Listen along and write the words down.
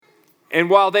And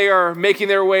while they are making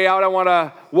their way out, I want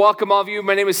to welcome all of you.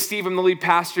 My name is Steve. I'm the lead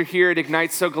pastor here at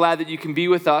Ignite. So glad that you can be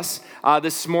with us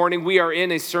this morning. We are in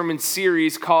a sermon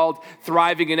series called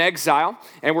Thriving in Exile,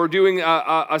 and we're doing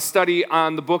a study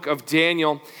on the book of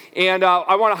Daniel. And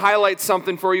I want to highlight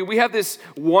something for you. We have this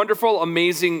wonderful,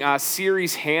 amazing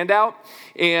series handout.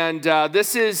 And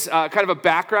this is kind of a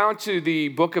background to the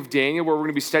book of Daniel, where we're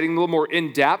going to be studying a little more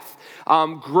in depth.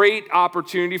 Great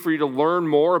opportunity for you to learn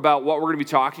more about what we're going to be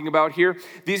talking about here.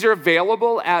 These are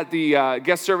available at the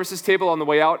guest services table on the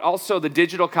way out. Also, the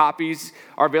digital copies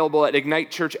are available at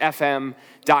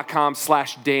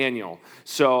ignitechurchfm.com/Daniel.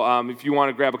 So if you want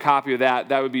to grab a copy of that,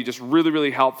 that would be just really,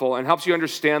 really helpful and helps you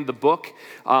understand the book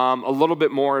a little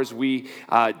bit more as we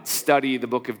study the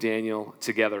book of Daniel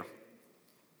together.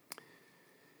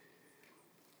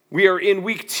 We are in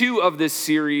week 2 of this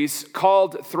series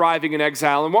called Thriving in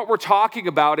Exile. And what we're talking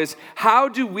about is how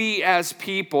do we as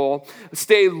people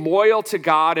stay loyal to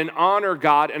God and honor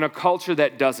God in a culture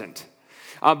that doesn't?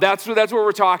 That's what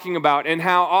we're talking about, and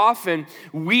how often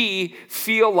we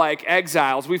feel like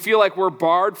exiles. We feel like we're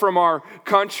barred from our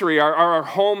country, our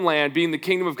homeland, being the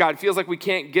kingdom of God. It feels like we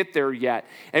can't get there yet,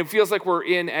 and it feels like we're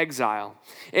in exile.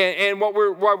 And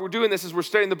why we're doing this is we're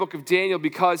studying the book of Daniel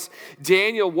because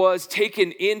Daniel was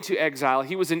taken into exile.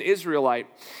 He was an Israelite,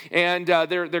 and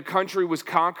their country was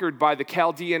conquered by the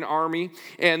Chaldean army,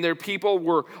 and their people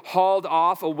were hauled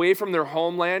off away from their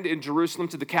homeland in Jerusalem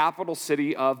to the capital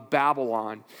city of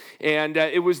Babylon. And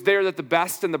it was there that the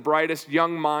best and the brightest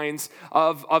young minds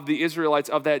of the Israelites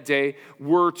of that day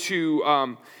were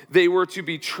to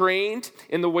be trained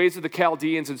in the ways of the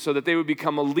Chaldeans, and so that they would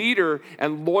become a leader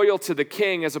and loyal to the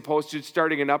king as opposed to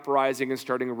starting an uprising and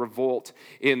starting a revolt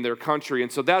in their country.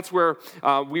 And so that's where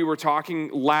we were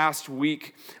talking last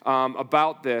week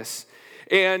about this.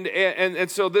 And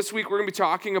so this week we're going to be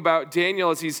talking about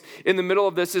Daniel as he's in the middle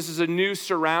of this. This is a new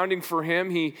surrounding for him.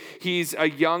 He's a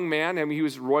young man. I mean, he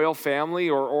was royal family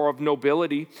or of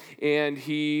nobility, and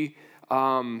he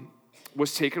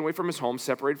was taken away from his home,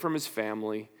 separated from his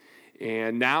family.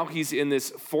 And now he's in this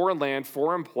foreign land,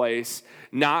 foreign place,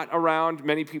 not around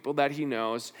many people that he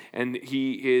knows. And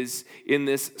he is in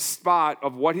this spot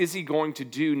of what is he going to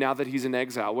do now that he's in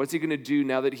exile? What's he going to do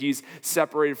now that he's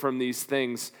separated from these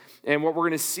things? And what we're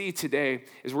going to see today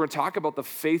is we're going to talk about the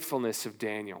faithfulness of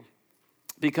Daniel.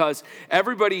 Because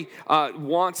everybody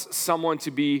wants someone to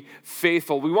be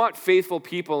faithful. We want faithful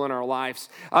people in our lives.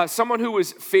 Someone who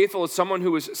is faithful is someone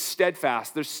who is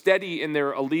steadfast. They're steady in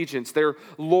their allegiance. They're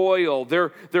loyal.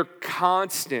 They're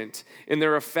constant in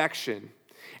their affection.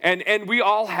 And we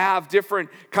all have different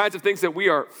kinds of things that we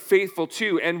are faithful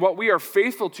to. And what we are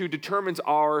faithful to determines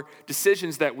our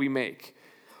decisions that we make.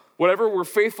 Whatever we're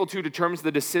faithful to determines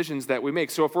the decisions that we make.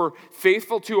 So if we're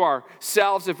faithful to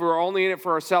ourselves, if we're only in it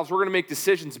for ourselves, we're going to make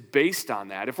decisions based on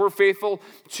that. If we're faithful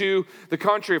to the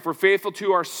country, if we're faithful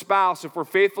to our spouse, if we're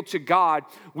faithful to God,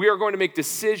 we are going to make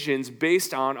decisions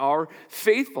based on our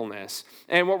faithfulness.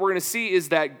 And what we're going to see is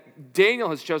that Daniel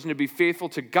has chosen to be faithful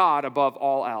to God above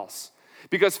all else.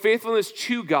 Because faithfulness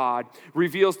to God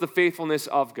reveals the faithfulness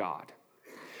of God.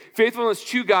 Faithfulness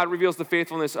to God reveals the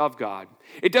faithfulness of God.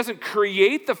 It doesn't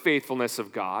create the faithfulness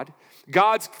of God.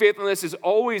 God's faithfulness is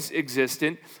always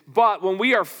existent, but when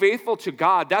we are faithful to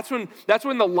God, that's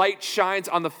when the light shines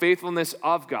on the faithfulness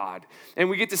of God. And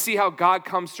we get to see how God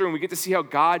comes through, and we get to see how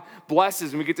God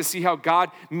blesses, and we get to see how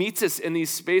God meets us in these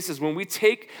spaces. When we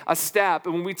take a step,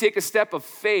 and when we take a step of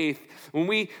faith, when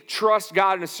we trust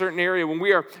God in a certain area, when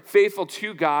we are faithful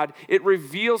to God, it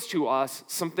reveals to us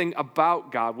something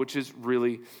about God, which is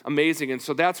really amazing. And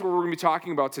so that's what we're going to be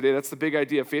talking about today. That's the big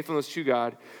idea. Faithfulness to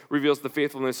God reveals the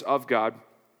faithfulness of God.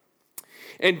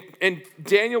 And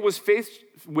Daniel was faced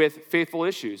with faithful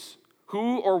issues.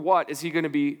 Who or what is he going to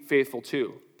be faithful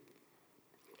to?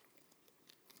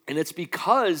 And it's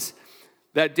because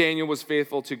that Daniel was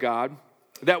faithful to God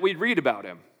that we read about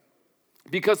him.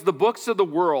 Because the books of the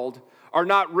world are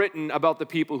not written about the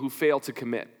people who fail to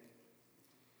commit.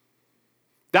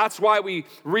 That's why we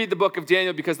read the book of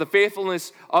Daniel, because the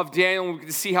faithfulness of Daniel, we get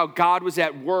to see how God was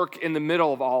at work in the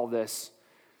middle of all of this.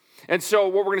 And so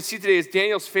what we're going to see today is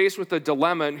Daniel's faced with a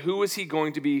dilemma, and who is he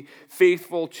going to be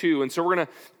faithful to? And so we're going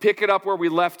to pick it up where we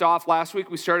left off last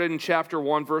week. We started in chapter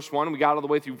 1, verse 1, and we got all the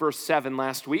way through verse 7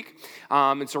 last week.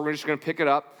 And so we're just going to pick it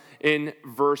up in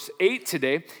verse 8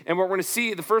 today. And what we're going to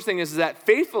see, the first thing is that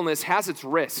faithfulness has its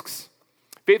risks.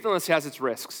 Faithfulness has its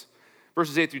risks.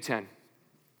 Verses 8 through 10.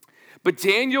 But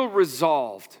Daniel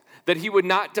resolved that he would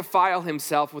not defile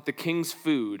himself with the king's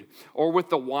food or with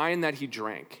the wine that he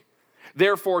drank.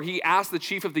 Therefore, he asked the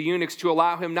chief of the eunuchs to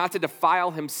allow him not to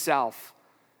defile himself.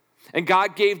 And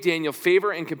God gave Daniel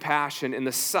favor and compassion in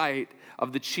the sight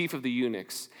of the chief of the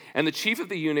eunuchs. And the chief of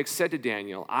the eunuchs said to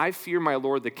Daniel, I fear my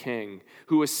lord the king,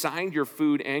 who assigned your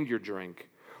food and your drink.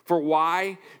 For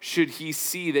why should he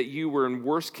see that you were in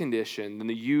worse condition than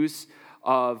the youths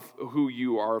of who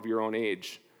you are of your own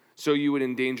age? So you would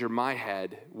endanger my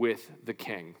head with the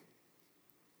king.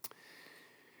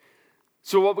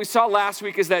 So what we saw last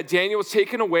week is that Daniel was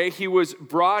taken away. He was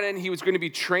brought in. He was going to be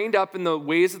trained up in the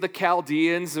ways of the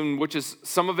Chaldeans, and which is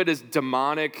some of it is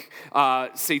demonic,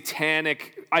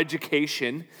 satanic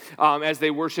education as they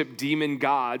worship demon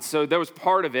gods. So that was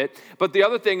part of it. But the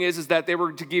other thing is that they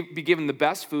were to be given the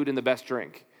best food and the best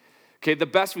drink. Okay, the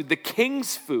best food, the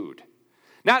king's food.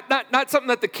 Not something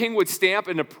that the king would stamp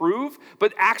and approve,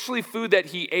 but actually food that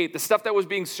he ate. The stuff that was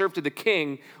being served to the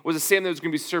king was the same that was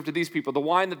going to be served to these people. The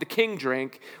wine that the king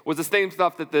drank was the same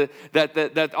stuff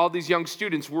that all these young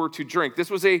students were to drink. This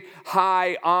was a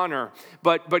high honor.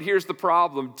 But here's the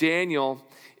problem. Daniel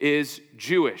is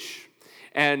Jewish.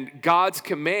 And God's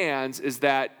commands is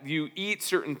that you eat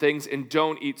certain things and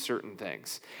don't eat certain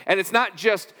things. And it's not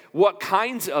just what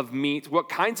kinds of meat, what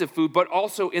kinds of food, but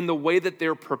also in the way that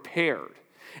they're prepared.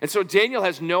 And so Daniel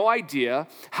has no idea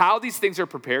how these things are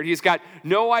prepared. He's got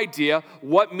no idea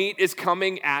what meat is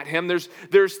coming at him.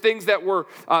 There's things that were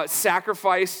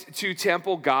sacrificed to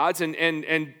temple gods,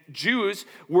 and Jews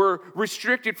were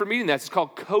restricted from eating that. It's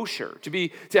called kosher, to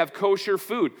have kosher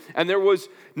food. And there was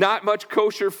not much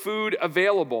kosher food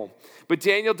available. But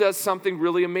Daniel does something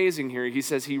really amazing here. He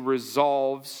says he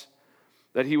resolves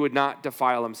that he would not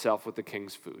defile himself with the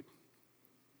king's food.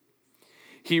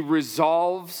 He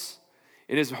resolves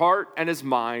in his heart and his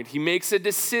mind, he makes a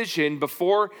decision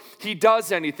before he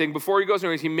does anything, before he goes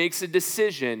anywhere, he makes a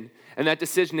decision, and that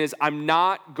decision is, I'm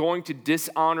not going to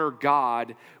dishonor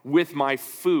God with my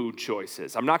food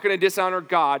choices. I'm not going to dishonor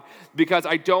God because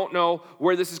I don't know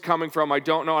where this is coming from. I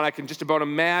don't know, and I can just about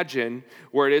imagine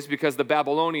where it is because the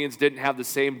Babylonians didn't have the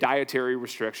same dietary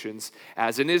restrictions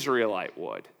as an Israelite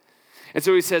would. And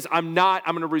so he says, I'm not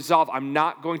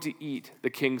going to eat the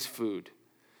king's food.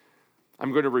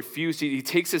 I'm going to refuse to eat. He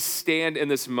takes a stand in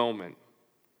this moment.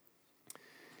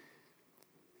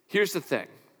 Here's the thing.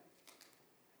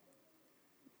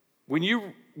 When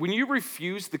you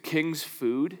refuse the king's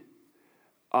food,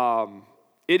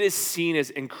 it is seen as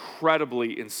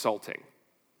incredibly insulting.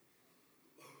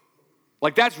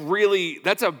 Like that's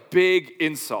a big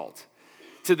insult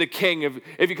to the king.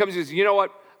 If he comes and says, you know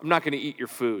what, I'm not going to eat your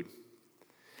food.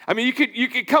 I mean, you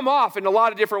could come off in a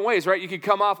lot of different ways, right? You could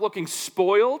come off looking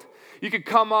spoiled. You could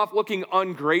come off looking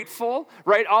ungrateful,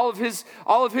 right? All of his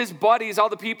buddies, all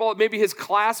the people, maybe his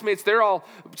classmates, they're all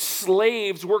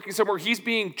slaves working somewhere. He's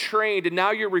being trained, and now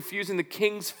you're refusing the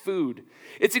king's food.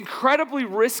 It's incredibly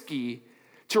risky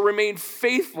to remain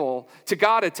faithful to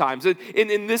God at times.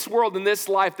 In this world, in this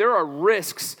life, there are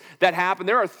risks that happen.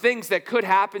 There are things that could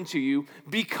happen to you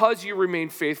because you remain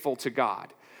faithful to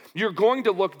God. You're going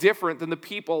to look different than the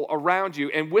people around you,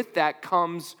 and with that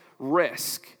comes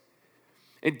risk.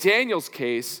 In Daniel's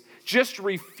case, just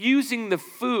refusing the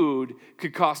food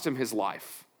could cost him his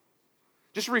life.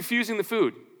 Just refusing the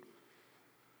food.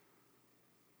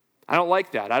 I don't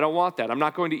like that. I don't want that. I'm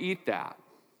not going to eat that.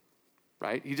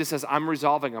 Right? He just says, I'm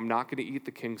resolving I'm not going to eat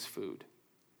the king's food.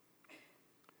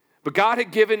 But God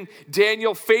had given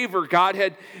Daniel favor. God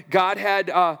had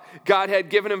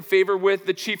given him favor with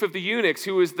the chief of the eunuchs,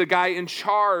 who was the guy in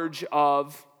charge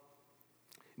of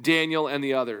Daniel and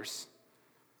the others.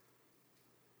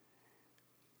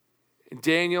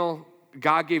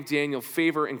 God gave Daniel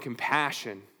favor and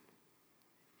compassion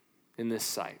in this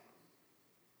sight.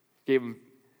 Gave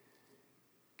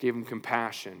him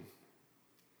compassion.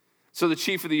 So the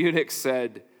chief of the eunuchs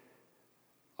said,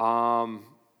 I'm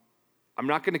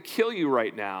not going to kill you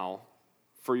right now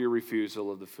for your refusal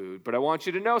of the food, but I want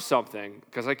you to know something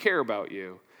because I care about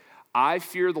you. I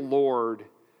fear the Lord,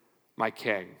 my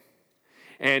king.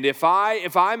 And if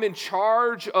I'm in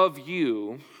charge of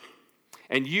you,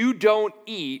 and you don't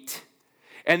eat,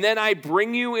 and then I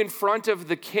bring you in front of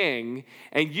the king,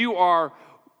 and you are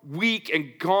weak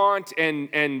and gaunt and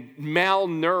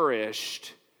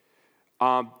malnourished,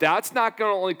 that's not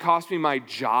going to only cost me my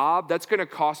job, that's going to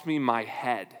cost me my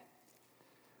head.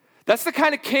 That's the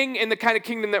kind of king and the kind of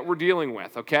kingdom that we're dealing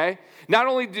with, okay? Not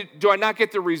only do I not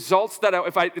get the results that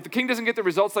if the king doesn't get the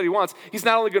results that he wants, he's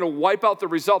not only going to wipe out the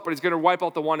result, but he's going to wipe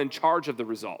out the one in charge of the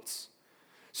results.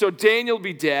 So Daniel would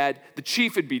be dead, the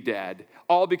chief would be dead,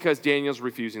 all because Daniel's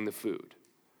refusing the food.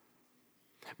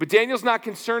 But Daniel's not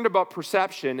concerned about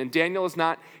perception, and Daniel is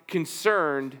not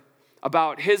concerned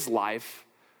about his life.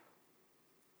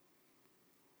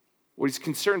 What he's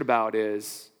concerned about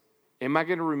is am I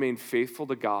going to remain faithful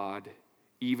to God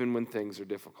even when things are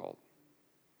difficult?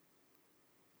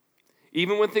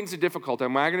 Even when things are difficult,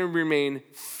 am I going to remain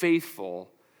faithful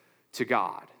to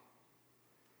God?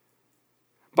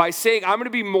 By saying, I'm going to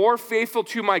be more faithful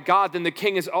to my God than the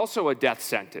king is also a death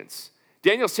sentence.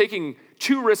 Daniel's taking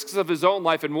 2 risks of his own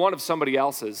life and one of somebody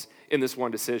else's in this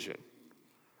one decision.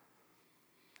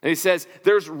 And he says,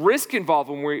 there's risk involved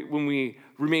when we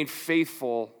remain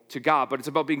faithful to God, but it's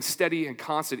about being steady and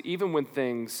constant even when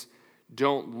things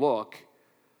don't look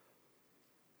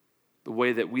the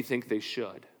way that we think they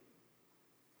should.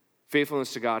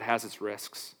 Faithfulness to God has its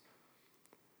risks.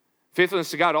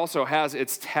 Faithfulness to God also has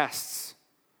its tests.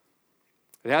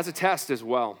 It has a test as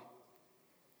well.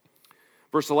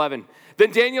 Verse 11,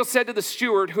 then Daniel said to the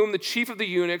steward, whom the chief of the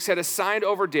eunuchs had assigned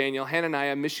over Daniel,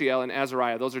 Hananiah, Mishael, and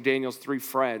Azariah. Those are Daniel's 3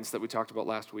 friends that we talked about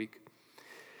last week.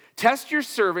 Test your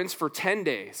servants for 10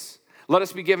 days. Let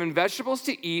us be given vegetables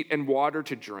to eat and water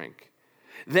to drink.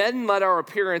 Then let our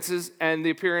appearances and the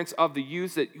appearance of the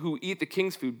youths who eat the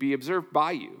king's food be observed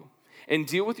by you, and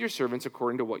deal with your servants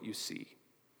according to what you see.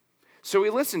 So he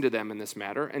listened to them in this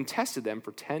matter and tested them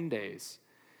for 10 days.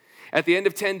 At the end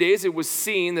of 10 days, it was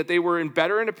seen that they were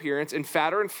better in appearance and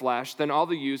fatter in flesh than all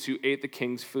the youths who ate the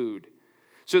king's food.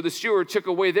 So the steward took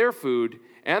away their food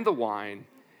and the wine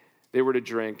they were to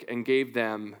drink and gave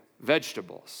them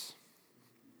vegetables.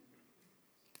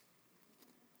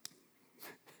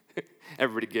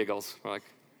 Everybody giggles. We're like,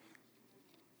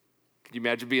 can you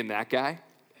imagine being that guy?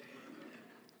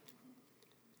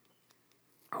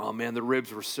 Oh man, the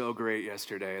ribs were so great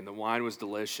yesterday and the wine was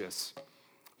delicious.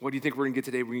 What do you think we're going to get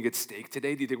today? We're going to get steak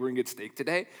today? Do you think we're going to get steak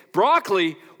today?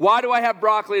 Broccoli? Why do I have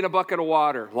broccoli in a bucket of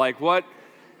water? Like what?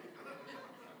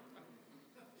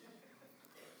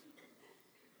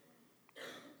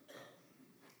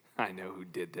 I know who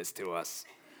did this to us.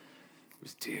 It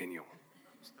was Daniel.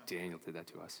 Daniel did that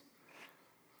to us.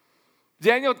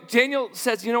 Daniel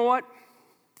says, you know what?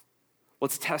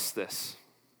 Let's test this.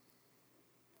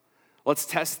 Let's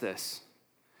test this.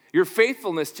 Your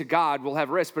faithfulness to God will have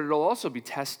risk, but it'll also be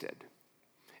tested.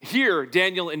 Here,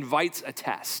 Daniel invites a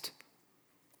test.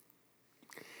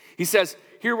 He says,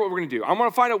 here's what we're going to do. I'm going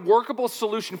to find a workable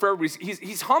solution for everybody.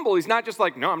 He's humble. He's not just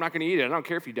like, no, I'm not going to eat it. I don't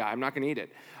care if you die. I'm not going to eat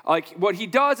it. Like, what he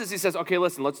does is he says, okay,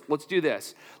 listen, let's do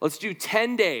this. Let's do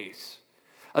 10 days.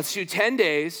 Let's do 10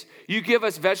 days. You give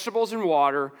us vegetables and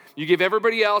water. You give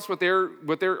everybody else what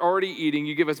they're already eating.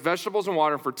 You give us vegetables and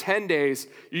water. And for 10 days,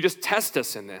 you just test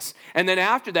us in this. And then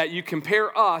after that, you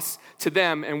compare us to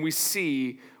them, and we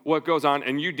see what goes on,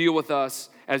 and you deal with us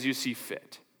as you see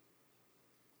fit.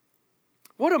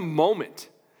 What a moment.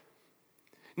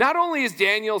 Not only is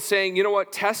Daniel saying, you know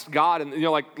what, test God, and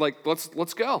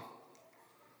let's go.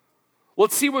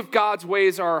 Let's see if God's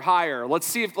ways are higher. Let's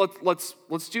see if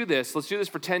let's do this. Let's do this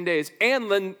for 10 days.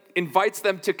 And then invites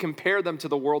them to compare them to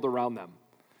the world around them.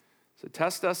 So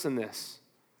test us in this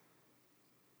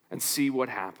and see what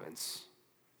happens.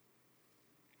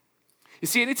 You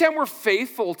see, anytime we're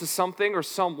faithful to something or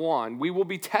someone, we will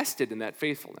be tested in that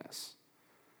faithfulness.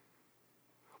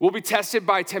 We'll be tested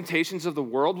by temptations of the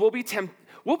world. We'll be tempted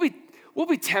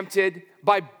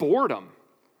by boredom.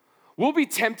 We'll be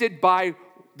tempted by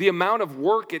the amount of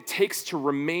work it takes to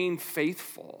remain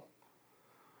faithful.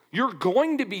 You're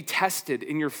going to be tested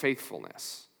in your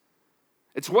faithfulness.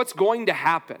 It's what's going to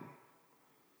happen.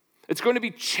 It's going to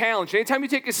be challenged. Anytime you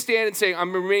take a stand and say,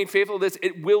 I'm going to remain faithful to this,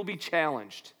 it will be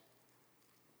challenged.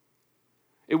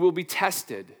 It will be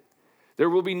tested. There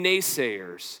will be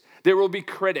naysayers. There will be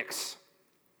critics.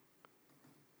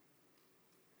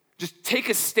 Just take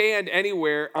a stand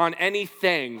anywhere on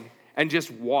anything and just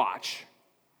watch.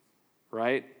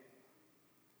 Right?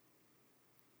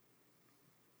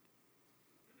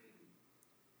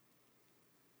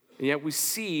 And yet we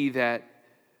see that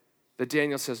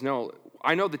Daniel says, no,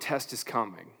 I know the test is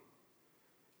coming.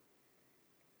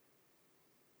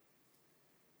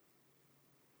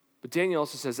 But Daniel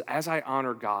also says, as I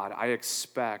honor God, I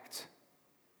expect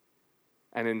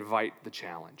and invite the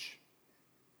challenge.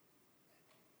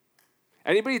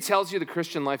 Anybody who tells you the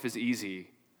Christian life is easy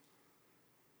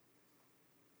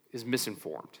is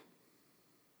misinformed.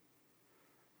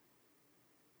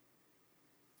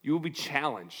 You will be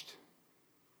challenged.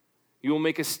 You will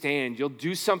make a stand. You'll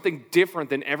do something different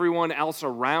than everyone else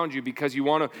around you because you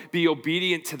want to be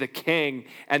obedient to the king,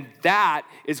 and that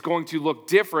is going to look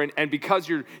different, and because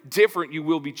you're different, you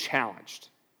will be challenged.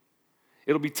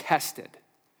 It'll be tested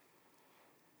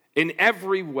in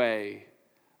every way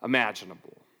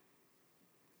imaginable.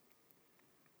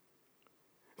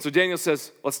 So Daniel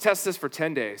says, let's test this for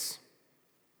 10 days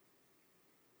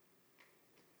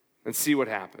and see what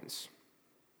happens.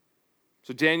 So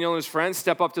So Daniel and his friends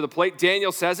step up to the plate.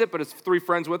 Daniel says it, but his 3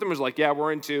 friends with him is like, yeah,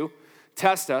 we're in too.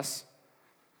 Test us.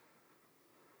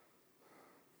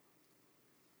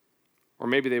 Or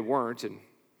maybe they weren't, and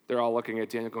they're all looking at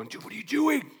Daniel going, dude, what are you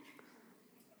doing?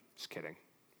 Just kidding.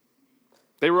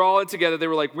 They were all in together. They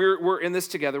were like, we're in this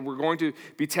together. We're going to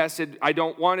be tested. I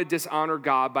don't want to dishonor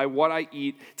God by what I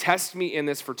eat. Test me in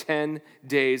this for 10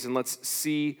 days, and let's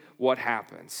see what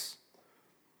happens.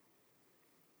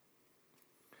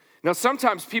 Now,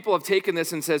 sometimes people have taken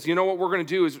this and says, you know what we're going to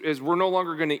do is we're no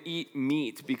longer going to eat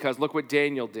meat because look what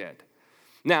Daniel did.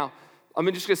 Now, I'm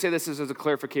just going to say this as a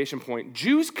clarification point.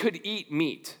 Jews could eat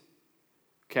meat,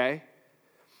 okay?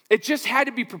 It just had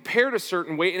to be prepared a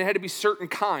certain way, and it had to be certain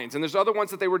kinds, and there's other ones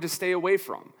that they were to stay away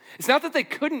from. It's not that they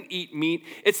couldn't eat meat,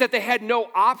 it's that they had no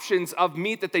options of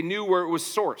meat that they knew where it was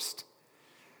sourced,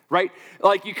 right?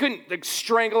 Like you couldn't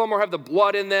strangle them or have the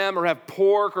blood in them or have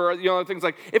pork or things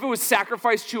like, if it was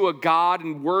sacrificed to a god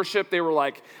and worship, they were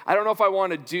like, I don't know if I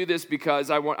want to do this because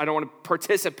I don't want to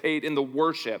participate in the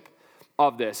worship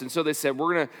of this. And so they said,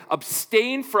 we're going to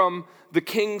abstain from the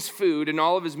king's food and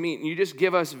all of his meat, and you just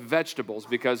give us vegetables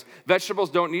because vegetables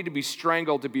don't need to be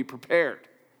strangled to be prepared.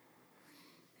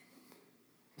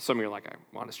 Some of you are like, I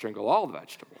want to strangle all the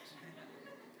vegetables.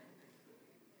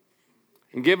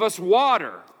 And give us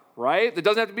water, right? That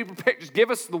doesn't have to be prepared. Just give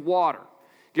us the water.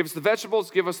 Give us the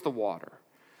vegetables, give us the water.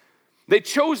 They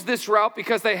chose this route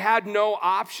because they had no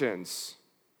options.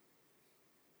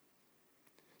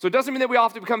 So it doesn't mean that we all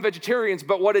have to become vegetarians,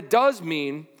 but what it does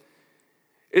mean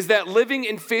is that living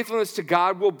in faithfulness to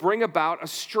God will bring about a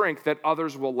strength that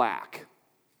others will lack.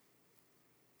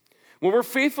 When we're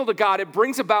faithful to God, it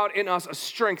brings about in us a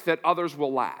strength that others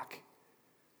will lack.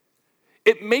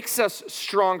 It makes us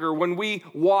stronger when we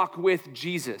walk with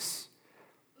Jesus.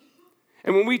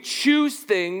 And when we choose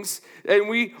things and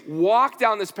we walk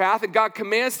down this path and God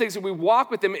commands things and we walk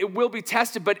with Him, it will be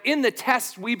tested, but in the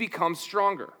test, we become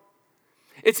stronger.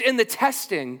 It's in the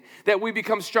testing that we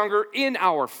become stronger in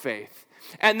our faith,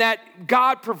 and that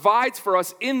God provides for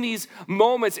us in these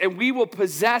moments, and we will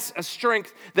possess a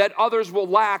strength that others will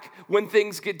lack when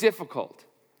things get difficult.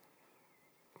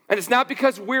 And it's not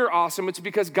because we're awesome, it's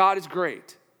because God is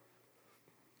great.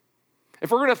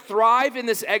 If we're going to thrive in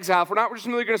this exile, if we're not just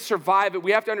really going to survive it,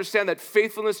 we have to understand that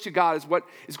faithfulness to God is what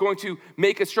is going to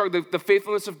make us stronger. The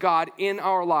faithfulness of God in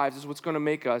our lives is what's going to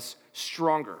make us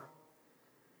stronger.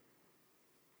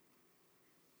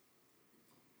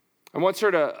 I once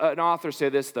heard an author say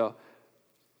this, though.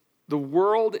 The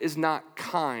world is not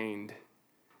kind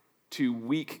to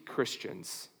weak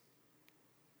Christians.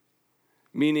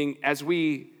 Meaning,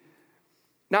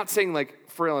 not saying like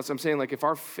frailness, I'm saying like if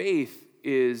our faith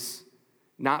is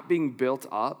not being built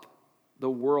up, the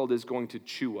world is going to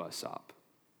chew us up.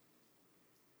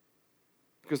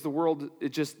 Because the world,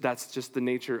 that's just the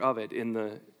nature of it in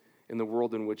the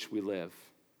world in which we live.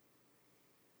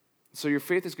 So your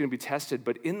faith is going to be tested,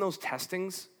 but in those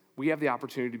testings, we have the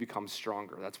opportunity to become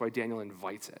stronger. That's why Daniel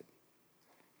invites it.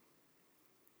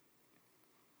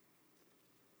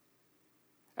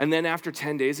 And then after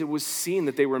 10 days, it was seen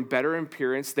that they were in better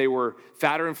appearance. They were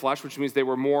fatter in flesh, which means they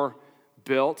were more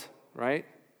built, right?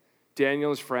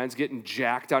 Daniel and his friends getting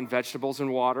jacked on vegetables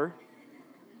and water.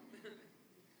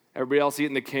 Everybody else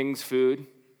eating the king's food,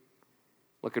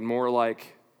 looking more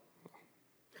like...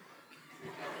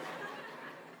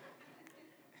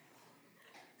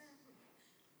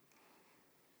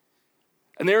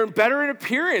 And they're better in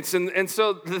appearance. And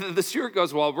so the steward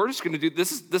goes, well, we're just going to do,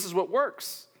 this is what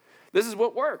works. This is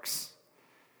what works.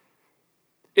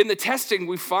 In the testing,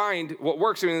 we find what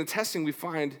works. In the testing, we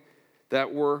find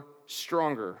that we're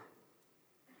stronger.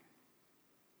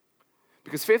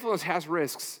 Because faithfulness has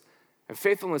risks, and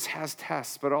faithfulness has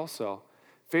tests, but also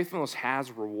faithfulness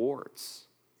has rewards.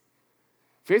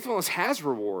 Faithfulness has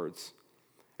rewards.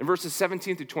 In verses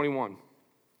 17 through 21.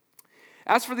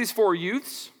 As for these 4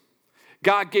 youths,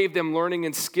 God gave them learning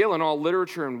and skill in all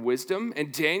literature and wisdom,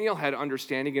 and Daniel had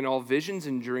understanding in all visions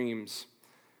and dreams.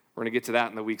 We're going to get to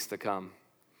that in the weeks to come.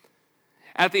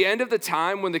 At the end of the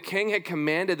time, when the king had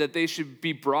commanded that they should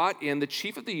be brought in, the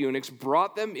chief of the eunuchs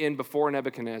brought them in before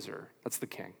Nebuchadnezzar. That's the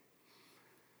king.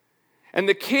 And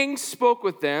the king spoke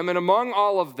with them, and among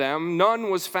all of them,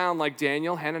 none was found like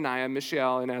Daniel, Hananiah,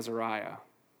 Mishael, and Azariah.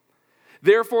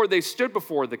 Therefore, they stood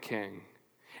before the king.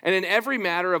 And in every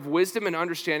matter of wisdom and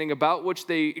understanding about which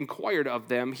they inquired of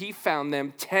them, he found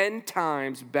them 10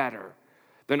 times better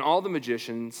than all the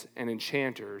magicians and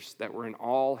enchanters that were in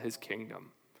all his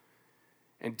kingdom.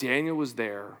 And Daniel was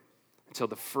there until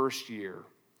the first year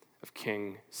of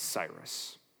King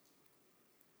Cyrus.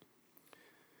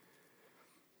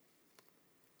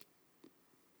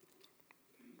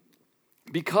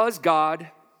 because God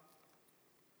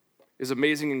is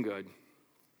amazing and good,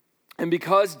 and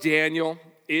because Daniel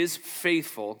is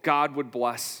faithful, God would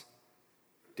bless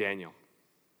Daniel.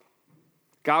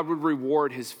 God would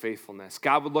reward his faithfulness.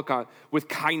 God would look on with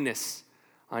kindness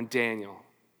on Daniel.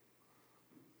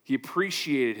 He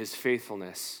appreciated his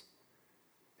faithfulness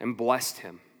and blessed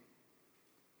him.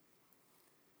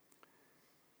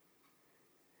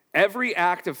 Every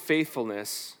act of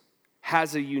faithfulness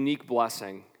has a unique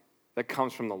blessing that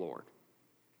comes from the Lord.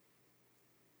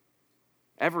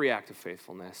 Every act of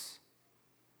faithfulness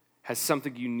has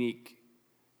something unique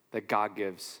that God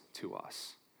gives to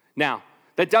us. Now,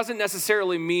 that doesn't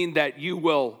necessarily mean that you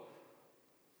will,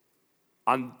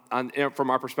 from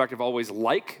our perspective, always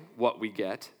like what we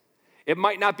get. It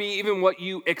might not be even what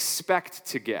you expect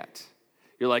to get.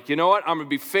 You're like, you know what? I'm going to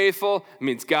be faithful. It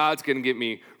means God's going to get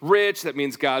me rich. That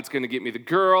means God's going to get me the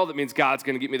girl. That means God's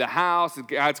going to get me the house.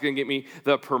 God's going to get me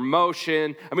the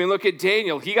promotion. I mean, look at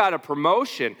Daniel. He got a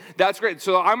promotion. That's great.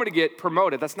 So I'm going to get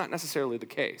promoted. That's not necessarily the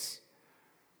case.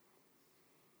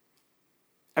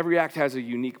 Every act has a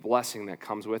unique blessing that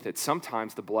comes with it.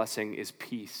 Sometimes the blessing is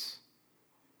peace.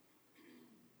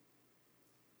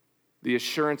 The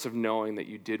assurance of knowing that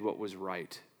you did what was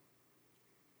right,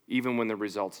 even when the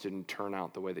results didn't turn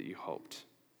out the way that you hoped.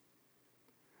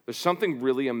 There's something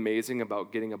really amazing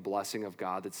about getting a blessing of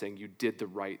God that's saying you did the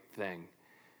right thing. And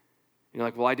you're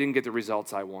like, well, I didn't get the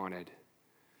results I wanted.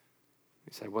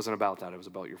 He said, it wasn't about that. It was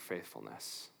about your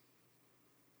faithfulness.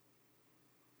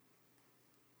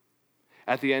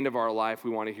 At the end of our life,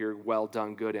 we want to hear, well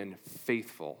done, good and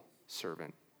faithful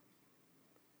servant.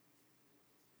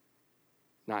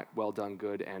 Not well done,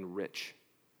 good and rich.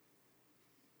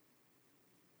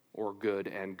 Or good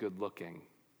and good looking.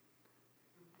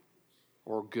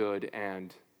 Or good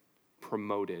and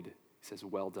promoted. He says,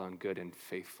 well done, good and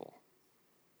faithful.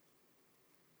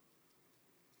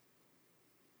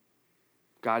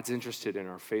 God's interested in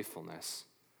our faithfulness.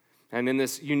 And in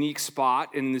this unique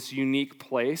spot, in this unique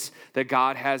place that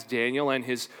God has Daniel and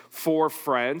his 4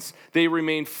 friends, they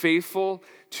remain faithful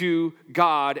to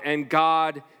God, and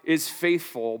God is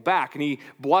faithful back, and he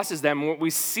blesses them. What we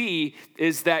see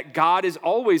is that God is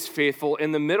always faithful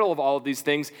in the middle of all of these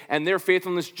things, and their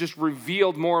faithfulness just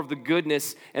revealed more of the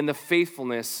goodness and the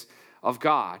faithfulness of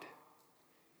God.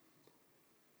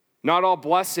 Not all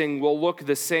blessing will look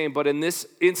the same, but in this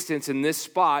instance, in this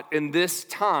spot, in this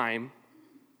time,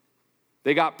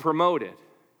 they got promoted.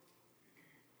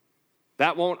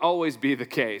 That won't always be the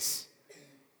case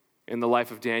in the life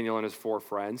of Daniel and his 4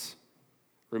 friends,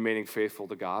 remaining faithful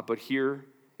to God. But here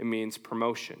it means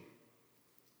promotion.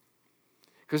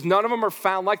 Because none of them are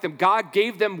found like them. God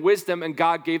gave them wisdom and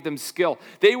God gave them skill.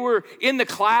 They were in the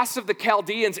class of the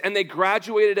Chaldeans and they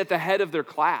graduated at the head of their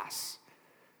class.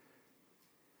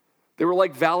 They were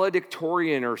like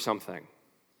valedictorian or something.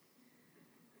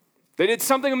 They did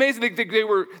something amazing.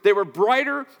 They were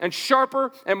brighter and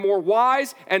sharper and more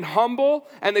wise and humble,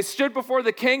 and they stood before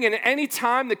the king, and any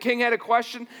time the king had a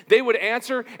question, they would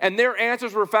answer, and their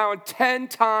answers were found 10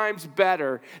 times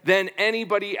better than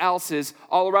anybody else's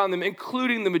all around them,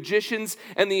 including the magicians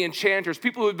and the enchanters,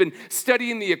 people who had been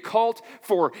studying the occult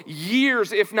for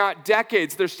years, if not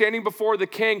decades. They're standing before the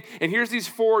king, and here's these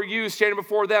 4 youths standing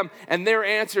before them, and their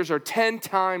answers are 10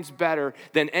 times better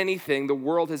than anything the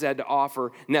world has had to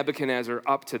offer Nebuchadnezzar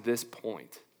up to this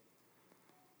point.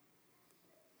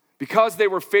 Because they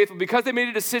were faithful, because they made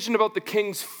a decision about the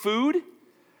king's food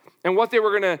and what they were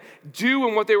going to do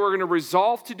and what they were going to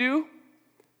resolve to do,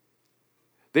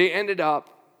 they ended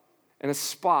up in a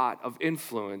spot of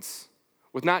influence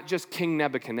with not just King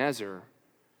Nebuchadnezzar,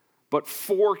 but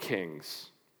 4 kings.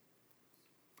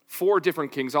 4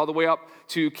 different kings, all the way up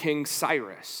to King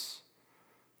Cyrus.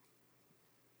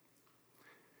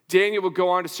 Daniel would go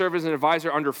on to serve as an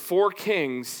advisor under 4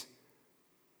 kings.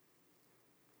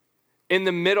 In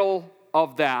the middle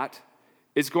of that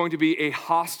is going to be a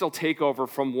hostile takeover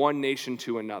from one nation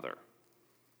to another.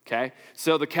 Okay?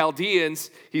 So the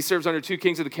Chaldeans, he serves under 2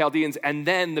 kings of the Chaldeans, and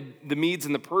then the Medes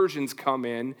and the Persians come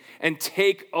in and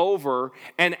take over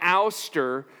and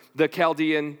ouster the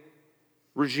Chaldean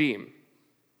regime.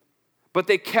 But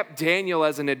they kept Daniel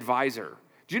as an advisor.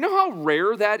 Do you know how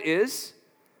rare that is?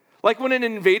 Like when an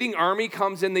invading army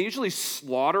comes in, they usually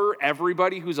slaughter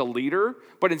everybody who's a leader,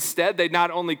 but instead they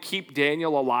not only keep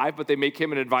Daniel alive, but they make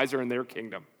him an advisor in their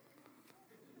kingdom.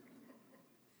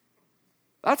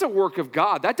 That's a work of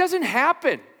God. That doesn't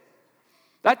happen.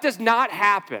 That does not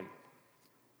happen.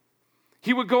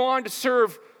 He would go on to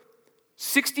serve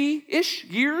 60-ish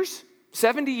years,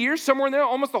 70 years, somewhere in there,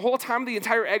 almost the whole time of the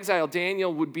entire exile.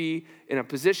 Daniel would be in a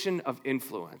position of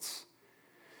influence.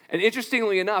 And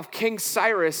interestingly enough, King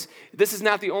Cyrus, this is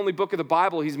not the only book of the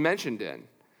Bible he's mentioned in.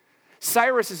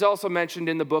 Cyrus is also mentioned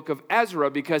in the book of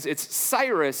Ezra because it's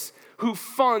Cyrus who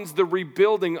funds the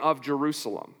rebuilding of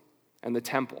Jerusalem and the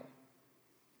temple.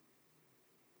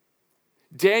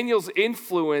 Daniel's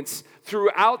influence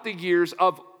throughout the years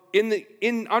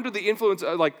under the influence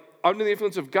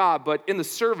of God, but in the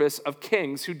service of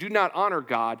kings who do not honor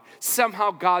God,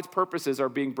 somehow God's purposes are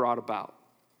being brought about.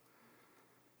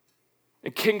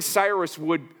 And King Cyrus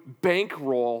would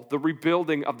bankroll the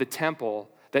rebuilding of the temple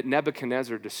that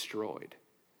Nebuchadnezzar destroyed.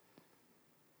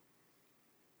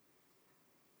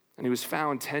 And he was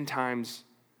found 10 times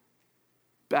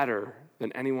better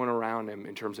than anyone around him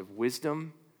in terms of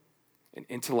wisdom and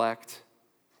intellect,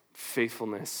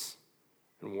 faithfulness,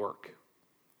 and work.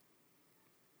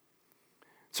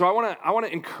 So I want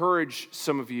to encourage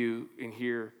some of you in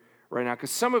here right now,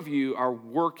 because some of you are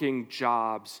working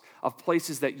jobs of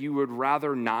places that you would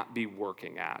rather not be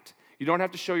working at. You don't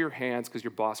have to show your hands because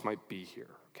your boss might be here,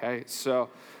 okay? So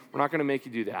we're not going to make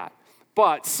you do that.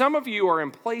 But some of you are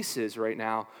in places right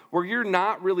now where you're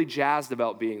not really jazzed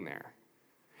about being there.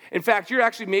 In fact, you're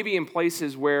actually maybe in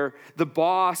places where the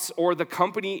boss or the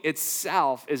company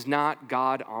itself is not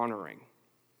God-honoring.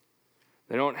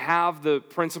 They don't have the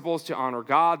principles to honor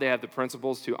God. They have the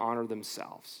principles to honor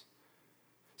themselves.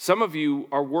 Some of you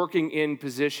are working in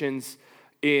positions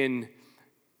in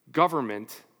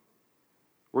government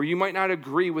where you might not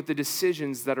agree with the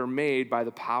decisions that are made by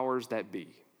the powers that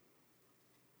be.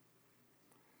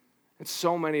 And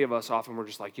so many of us often we're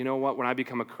just like, you know what, when I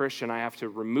become a Christian, I have to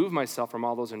remove myself from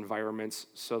all those environments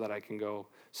so that I can go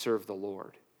serve the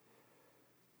Lord.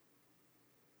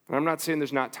 And I'm not saying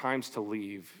there's not times to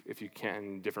leave if you can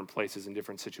in different places in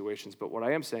different situations, but what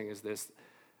I am saying is this: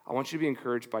 I want you to be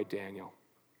encouraged by Daniel.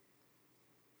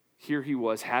 Here he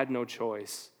was, had no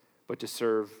choice but to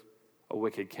serve a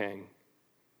wicked king.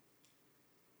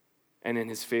 And in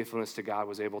his faithfulness to God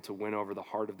was able to win over the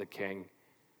heart of the king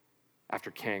after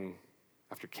king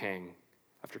after king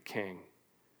after king,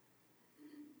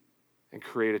 and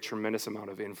create a tremendous amount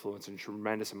of influence and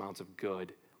tremendous amounts of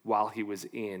good while he was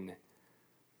in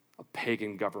a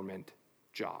pagan government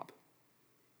job.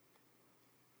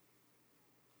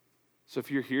 So if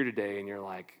you're here today and you're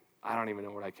like, I don't even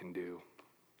know what I can do.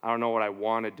 I don't know what I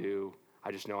want to do.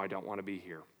 I just know I don't want to be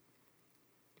here.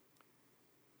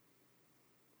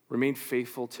 Remain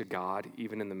faithful to God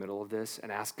even in the middle of this,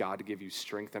 and ask God to give you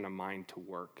strength and a mind to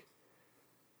work.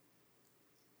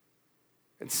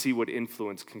 And see what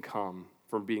influence can come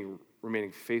from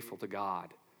remaining faithful to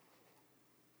God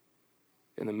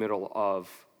in the middle of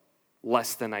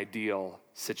less than ideal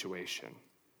situation.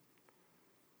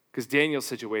 Because Daniel's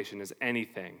situation is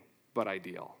anything but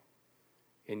ideal.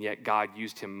 And yet God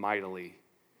used him mightily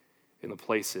in the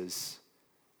places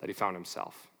that he found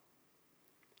himself.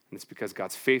 And it's because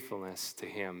God's faithfulness to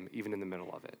him, even in the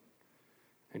middle of it.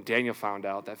 And Daniel found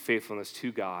out that faithfulness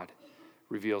to God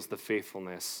reveals the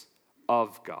faithfulness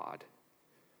of God.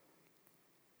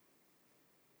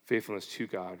 Faithfulness to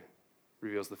God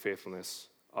reveals the faithfulness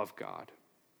of God.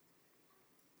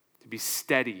 To be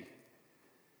steady,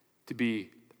 to be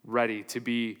ready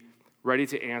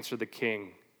to answer the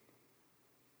king,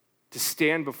 to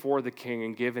stand before the king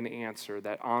and give an answer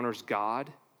that honors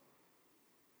God,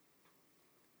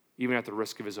 even at the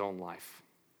risk of his own life.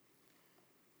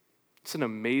 It's an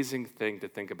amazing thing to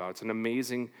think about. It's an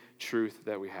amazing truth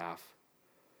that we have.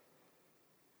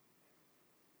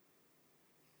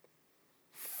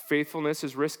 Faithfulness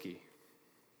is risky.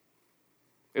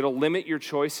 It'll limit your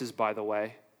choices, by the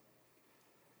way,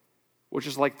 which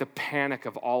is like the panic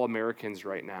of all Americans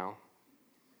right now.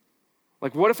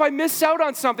 Like, what if I miss out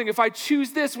on something? If I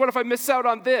choose this, what if I miss out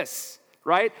on this,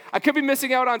 right? I could be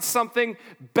missing out on something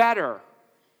better.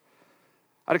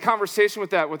 I had a conversation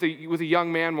with a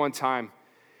young man one time.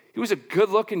 He was a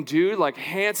good-looking dude, like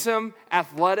handsome,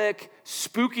 athletic,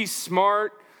 spooky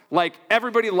smart, like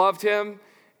everybody loved him.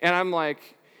 And I'm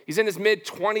like, he's in his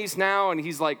mid-20s now, and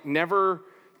he's like never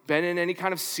been in any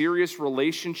kind of serious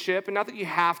relationship. And not that you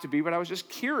have to be, but I was just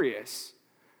curious.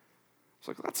 I was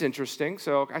like, that's interesting.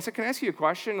 So I said, can I ask you a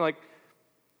question? Like,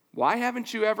 why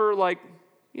haven't you ever,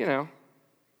 been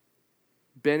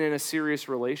in a serious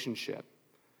relationship?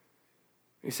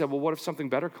 And he said, well, what if something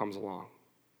better comes along?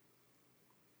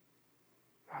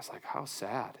 I was like, how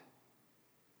sad.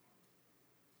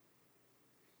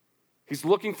 He's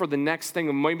looking for the next thing,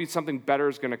 and maybe something better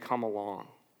is going to come along.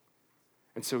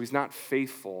 And so he's not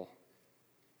faithful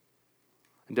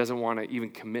and doesn't want to even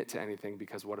commit to anything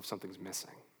because what if something's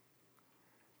missing?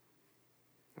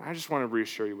 And I just want to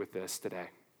reassure you with this today.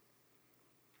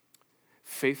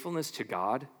 Faithfulness to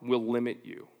God will limit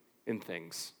you in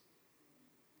things.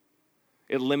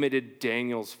 It limited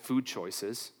Daniel's food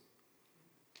choices.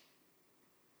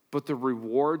 But the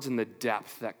rewards and the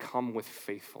depth that come with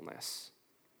faithfulness,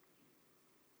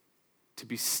 to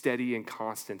be steady and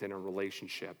constant in a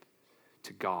relationship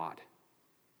to God,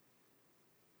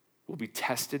 will be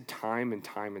tested time and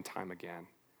time and time again.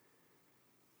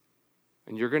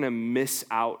 And you're going to miss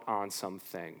out on some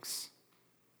things.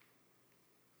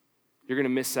 You're going to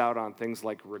miss out on things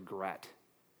like regret.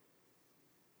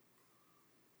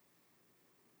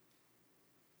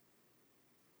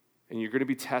 And you're going to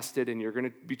be tested and you're going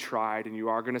to be tried and you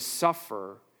are going to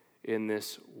suffer in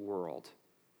this world.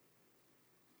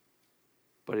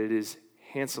 But it is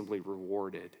handsomely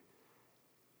rewarded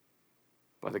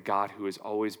by the God who has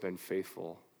always been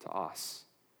faithful to us.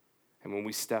 And when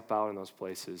we step out in those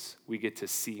places, we get to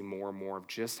see more and more of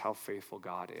just how faithful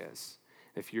God is.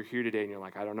 If you're here today and you're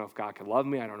like, I don't know if God could love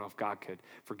me, I don't know if God could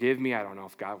forgive me, I don't know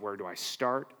if God, where do I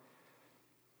start?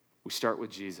 We start with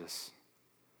Jesus.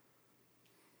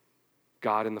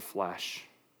 God in the flesh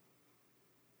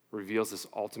reveals this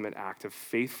ultimate act of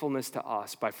faithfulness to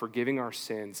us by forgiving our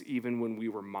sins even when we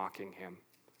were mocking him.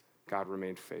 God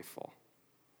remained faithful.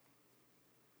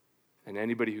 And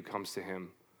anybody who comes to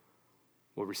him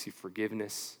will receive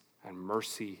forgiveness and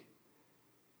mercy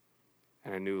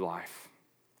and a new life.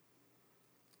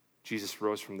 Jesus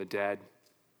rose from the dead.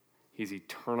 He's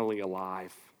eternally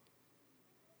alive.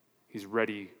 He's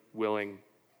ready, willing,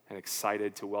 and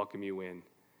excited to welcome you in,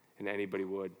 and anybody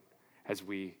would, as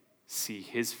we see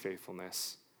his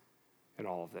faithfulness in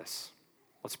all of this.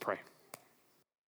 Let's pray.